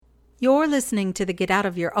You're listening to the Get Out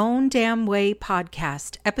of Your Own Damn Way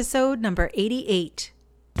podcast, episode number 88.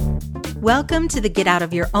 Welcome to the Get Out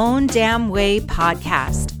of Your Own Damn Way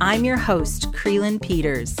podcast. I'm your host, Creelan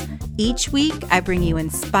Peters. Each week, I bring you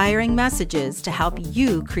inspiring messages to help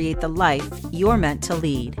you create the life you're meant to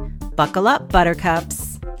lead. Buckle up,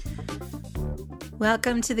 buttercups.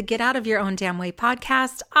 Welcome to the Get Out of Your Own Damn Way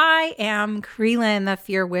podcast. I am Creelan, the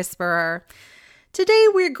Fear Whisperer. Today,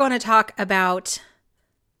 we're going to talk about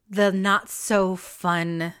the not so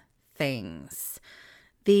fun things,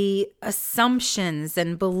 the assumptions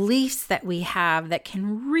and beliefs that we have that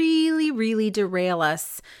can really derail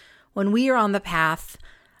us when we are on the path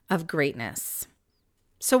of greatness.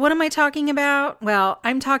 So what am I talking about? Well,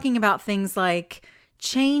 I'm talking about things like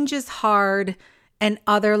change is hard and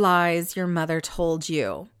other lies your mother told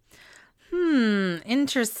you.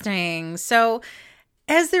 Interesting. So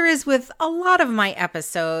as there is with a lot of my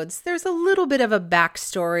episodes, there's a little bit of a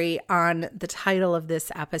backstory on the title of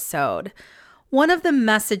this episode. One of the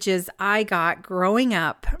messages I got growing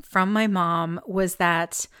up from my mom was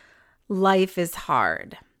that life is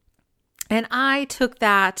hard. And I took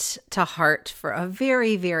that to heart for a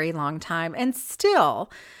very long time and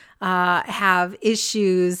still have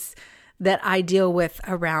issues that I deal with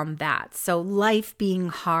around that. So life being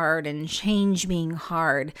hard and change being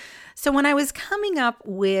hard. So when I was coming up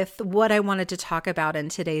with what I wanted to talk about in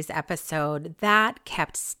today's episode, that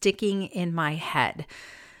kept sticking in my head.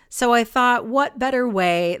 So I thought, what better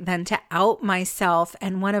way than to out myself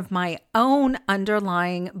and one of my own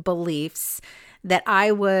underlying beliefs that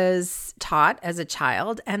I was taught as a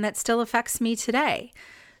child and that still affects me today.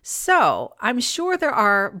 So I'm sure there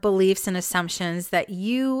are beliefs and assumptions that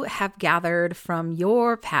you have gathered from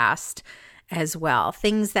your past as well.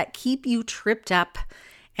 Things that keep you tripped up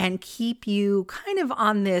and keep you kind of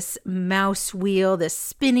on this mouse wheel, this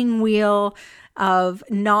spinning wheel of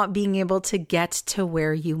not being able to get to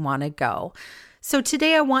where you want to go. So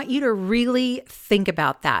today I want you to really think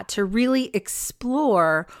about that, to really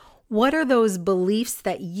explore what are those beliefs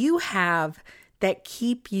that you have that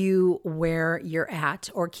keep you where you're at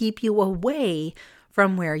or keep you away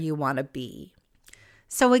from where you want to be.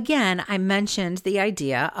 So again, I mentioned the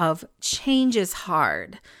idea of change is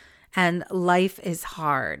hard and life is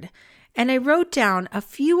hard. And I wrote down a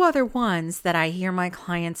few other ones that I hear my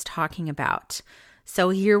clients talking about. So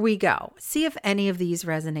here we go. See if any of these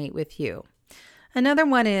resonate with you. Another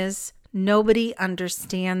one is nobody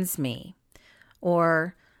understands me,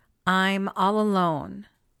 or I'm all alone,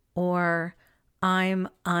 or I'm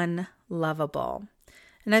unlovable.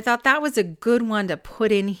 And I thought that was a good one to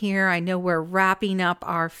put in here. I know we're wrapping up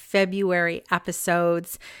our February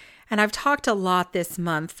episodes, and I've talked a lot this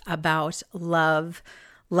month about love,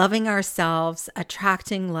 loving ourselves,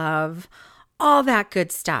 attracting love, all that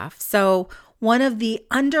good stuff. So one of the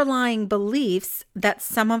underlying beliefs that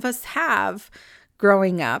some of us have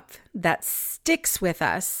growing up that sticks with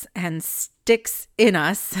us and sticks in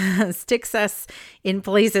us, sticks us in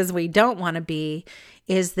places we don't want to be,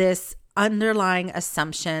 is this underlying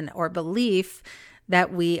assumption or belief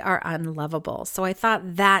that we are unlovable. So I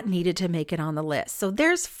thought that needed to make it on the list. So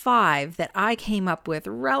there's 5 that I came up with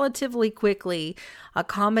relatively quickly, a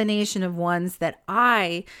combination of ones that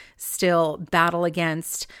I still battle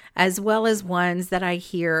against, as well as ones that I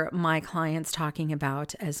hear my clients talking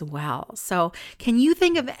about as well. So can you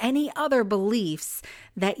think of any other beliefs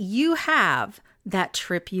that you have that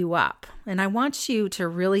trip you up? And I want you to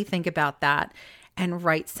really think about that and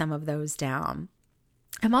write some of those down.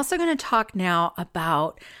 I'm also going to talk now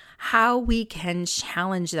about how we can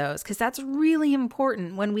challenge those, because that's really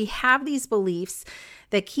important. When we have these beliefs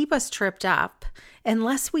that keep us tripped up,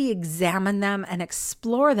 unless we examine them and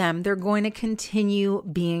explore them, they're going to continue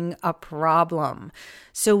being a problem.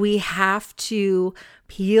 So we have to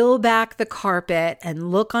peel back the carpet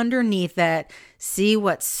and look underneath it, see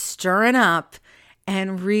what's stirring up,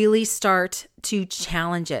 and really start to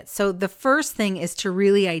challenge it. So the first thing is to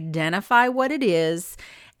really identify what it is,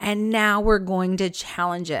 and now we're going to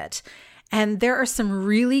challenge it. And there are some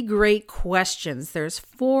really great questions. There's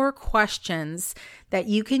 4 questions that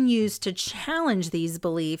you can use to challenge these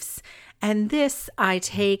beliefs. And this I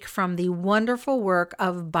take from the wonderful work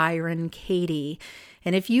of Byron Katie.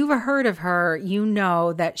 And if you've heard of her, you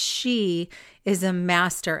know that she is a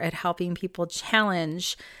master at helping people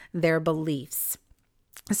challenge their beliefs.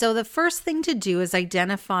 So the first thing to do is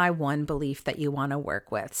identify one belief that you want to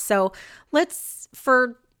work with. So let's,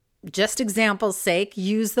 for just example's sake,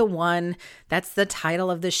 use the one that's the title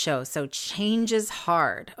of the show. So change is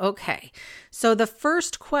hard. Okay. So the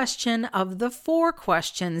first question of the 4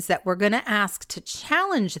 questions that we're going to ask to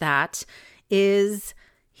challenge that is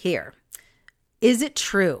here. Is it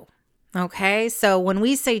true? Okay, so when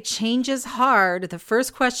we say change is hard, the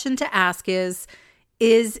first question to ask is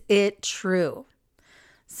it true?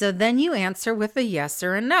 So then you answer with a yes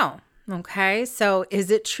or a no. Okay, so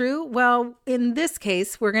is it true? Well, in this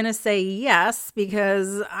case, we're going to say yes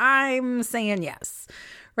because I'm saying yes,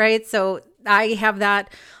 right? So I have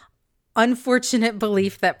that unfortunate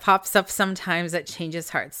belief that pops up sometimes that change is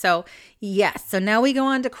hard. So yes, so now we go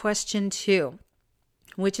on to question 2,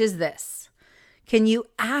 which is this. Can you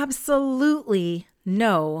absolutely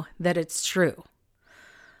know that it's true?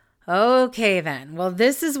 Okay, then. Well,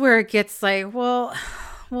 this is where it gets like, well,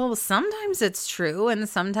 sometimes it's true and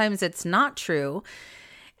sometimes it's not true.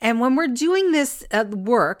 And when we're doing this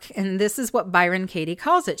work, and this is what Byron Katie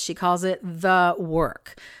calls it, she calls it the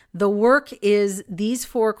work. The work is these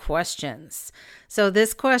 4 questions. So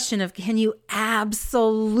this question of can you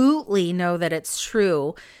absolutely know that it's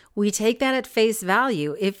true? We take that at face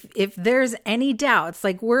value. If there's any doubts,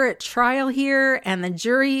 like we're at trial here and the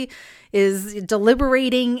jury is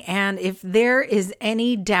deliberating, and if there is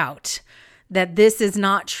any doubt that this is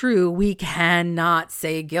not true, we cannot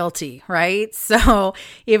say guilty, right? So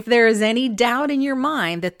if there is any doubt in your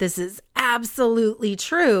mind that this is absolutely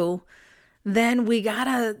true, then we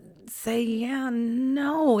gotta say, yeah,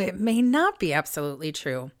 no, it may not be absolutely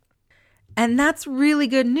true. And that's really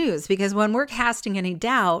good news, because when we're casting any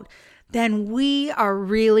doubt, then we are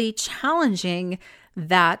really challenging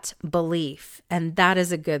that belief. And that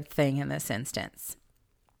is a good thing in this instance.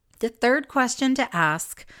 The third question to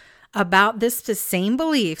ask about this same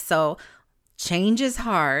belief, so change is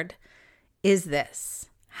hard, is this: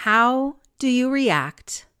 how do you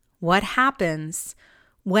react? What happens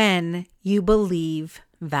when you believe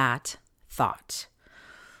that thought?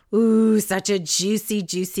 Ooh, such a juicy,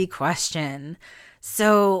 juicy question.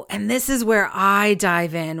 So, and this is where I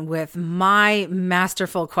dive in with my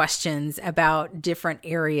masterful questions about different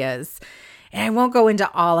areas. And I won't go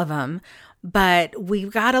into all of them, but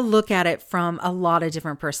we've got to look at it from a lot of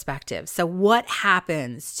different perspectives. So what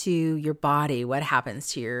happens to your body? What happens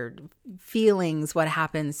to your feelings? What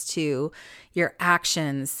happens to your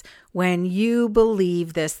actions when you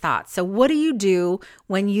believe this thought? So what do you do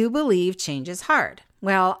when you believe change is hard?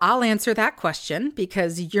 Well, I'll answer that question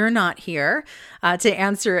because you're not here to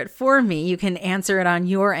answer it for me. You can answer it on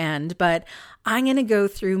your end, but I'm going to go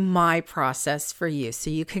through my process for you so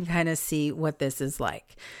you can kind of see what this is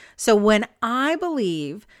like. So when I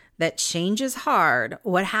believe that change is hard,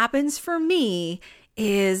 what happens for me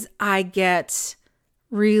is I get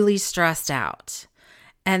really stressed out.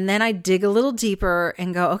 And then I dig a little deeper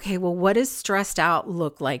and go, okay, well, what does stressed out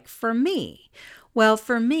look like for me? Well,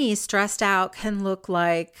 for me, stressed out can look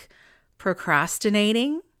like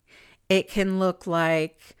procrastinating. It can look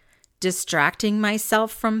like distracting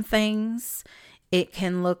myself from things. It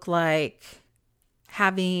can look like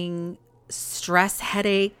having stress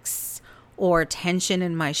headaches or tension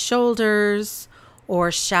in my shoulders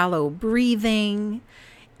or shallow breathing.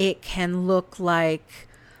 It can look like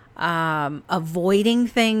avoiding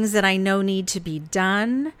things that I know need to be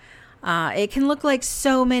done. It can look like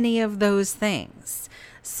so many of those things.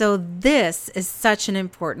 So this is such an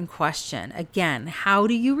important question. Again, how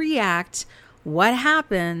do you react? What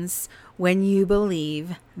happens when you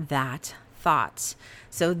believe that thought?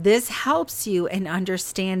 So this helps you in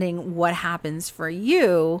understanding what happens for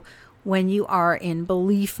you when you are in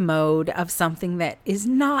belief mode of something that is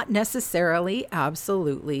not necessarily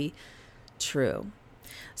absolutely true.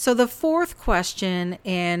 So the fourth question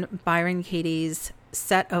in Byron Katie's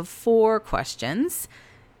set of 4 questions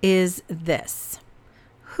is this: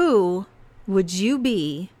 who would you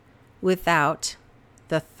be without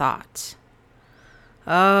the thought?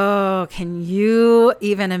 Oh, can you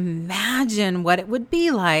even imagine what it would be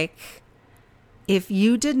like if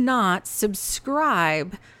you did not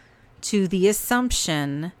subscribe to the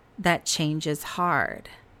assumption that change is hard?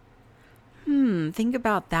 Think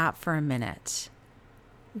about that for a minute.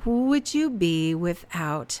 Who would you be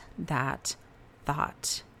without that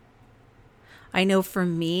thought? I know for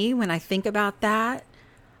me, when I think about that,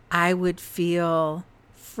 I would feel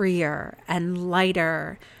freer and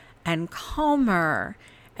lighter and calmer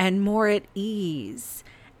and more at ease,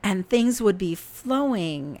 and things would be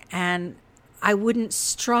flowing, and I wouldn't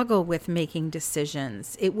struggle with making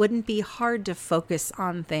decisions. It wouldn't be hard to focus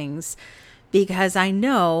on things because I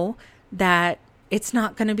know that it's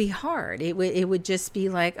not going to be hard. It would just be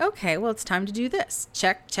like, okay, well, it's time to do this.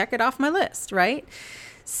 Check it off my list, right?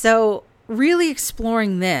 So really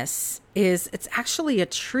exploring this it's actually a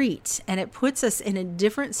treat, and it puts us in a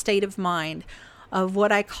different state of mind of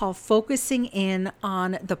what I call focusing in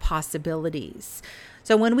on the possibilities.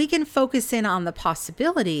 So when we can focus in on the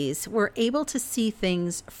possibilities, we're able to see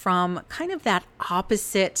things from kind of that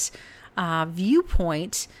opposite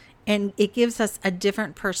viewpoint, and it gives us a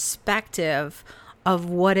different perspective of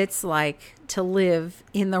what it's like to live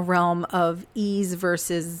in the realm of ease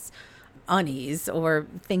versus unease, or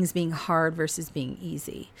things being hard versus being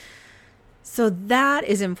easy. So that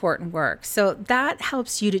is important work. So that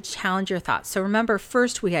helps you to challenge your thoughts. So remember,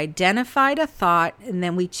 first we identified a thought and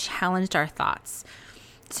then we challenged our thoughts.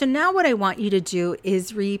 So now what I want you to do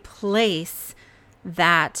is replace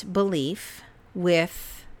that belief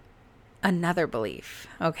with another belief,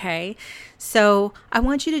 okay? So I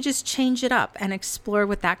want you to just change it up and explore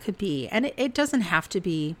what that could be. And it doesn't have to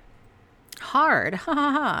be hard.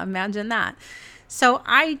 Imagine that. So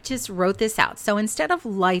I just wrote this out. So instead of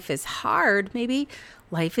life is hard, maybe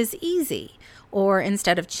life is easy. Or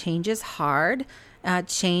instead of change is hard,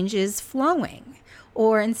 change is flowing.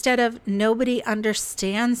 Or instead of nobody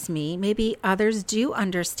understands me, maybe others do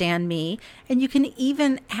understand me. And you can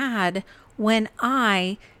even add when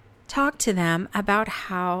I talk to them about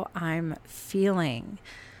how I'm feeling.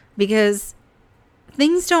 Because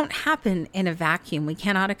things don't happen in a vacuum. We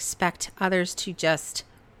cannot expect others to just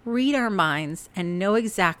read our minds and know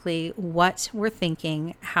exactly what we're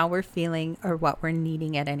thinking, how we're feeling, or what we're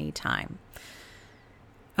needing at any time.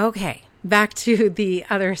 Okay, back to the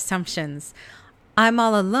other assumptions. I'm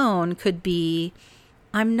all alone could be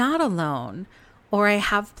I'm not alone, or I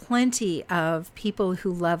have plenty of people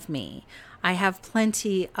who love me. I have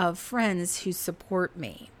plenty of friends who support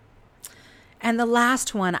me. And the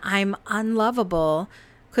last one, I'm unlovable,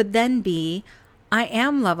 could then be I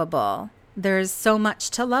am lovable. There's so much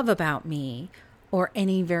to love about me, or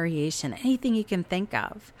any variation, anything you can think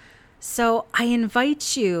of. So I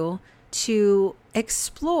invite you to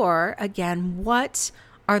explore again, what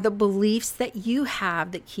are the beliefs that you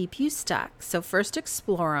have that keep you stuck? So first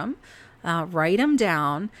explore them, write them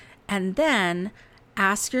down, and then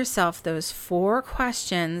ask yourself those 4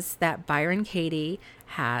 questions that Byron Katie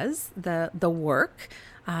has, the work.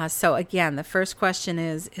 So again, the first question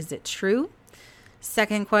is it true?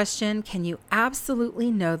 Second question, can you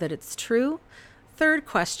absolutely know that it's true? Third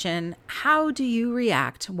question, how do you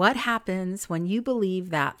react? What happens when you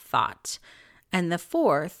believe that thought? And the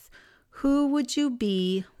fourth, who would you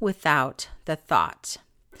be without the thought?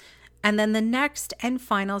 And then the next and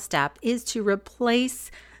final step is to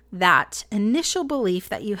replace that initial belief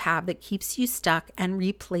that you have that keeps you stuck and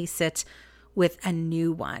replace it with a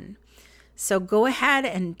new one. So go ahead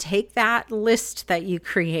and take that list that you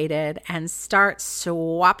created and start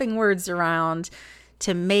swapping words around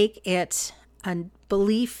to make it a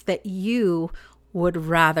belief that you would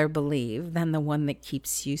rather believe than the one that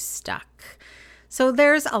keeps you stuck. So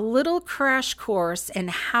there's a little crash course in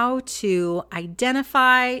how to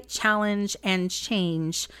identify, challenge, and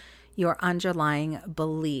change your underlying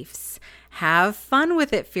beliefs. Have fun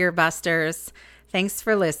with it, Fear Busters. Thanks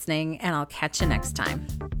for listening, and I'll catch you next time.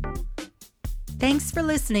 Thanks for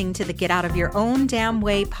listening to the Get Out of Your Own Damn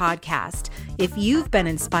Way podcast. If you've been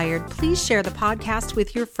inspired, please share the podcast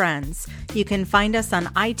with your friends. You can find us on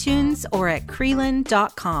iTunes or at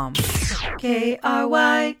Krylyn.com.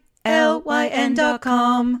 KRYLYN.com.